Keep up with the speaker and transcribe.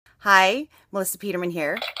Hi, Melissa Peterman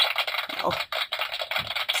here. Oh,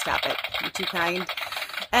 stop it. You're too kind.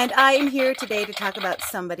 And I am here today to talk about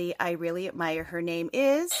somebody I really admire. Her name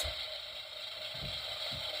is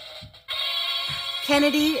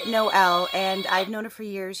Kennedy Nöel, and I've known her for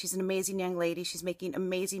years. She's an amazing young lady. She's making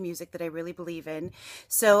amazing music that I really believe in.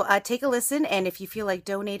 So take a listen, and if you feel like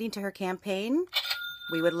donating to her campaign,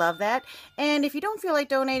 we would love that. And if you don't feel like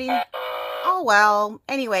donating, oh well.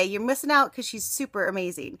 Anyway, you're missing out because she's super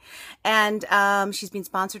amazing. And she's been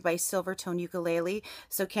sponsored by Silvertone Ukulele.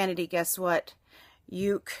 So Kennedy, guess what?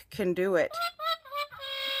 You can do it.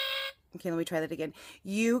 Okay, let me try that again.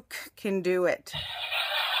 You can do it.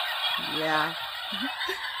 Yeah.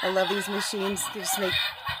 I love these machines. They just make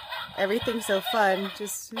everything so fun.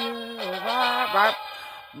 Just oh,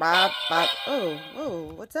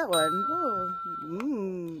 what's that one? Whoa.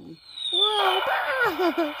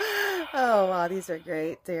 Oh, wow, these are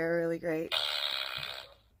great. They are really great.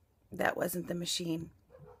 That wasn't the machine.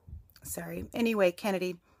 Sorry. Anyway,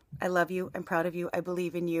 Kennedy, I love you. I'm proud of you. I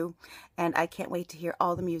believe in you. And I can't wait to hear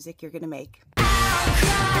all the music you're going to make.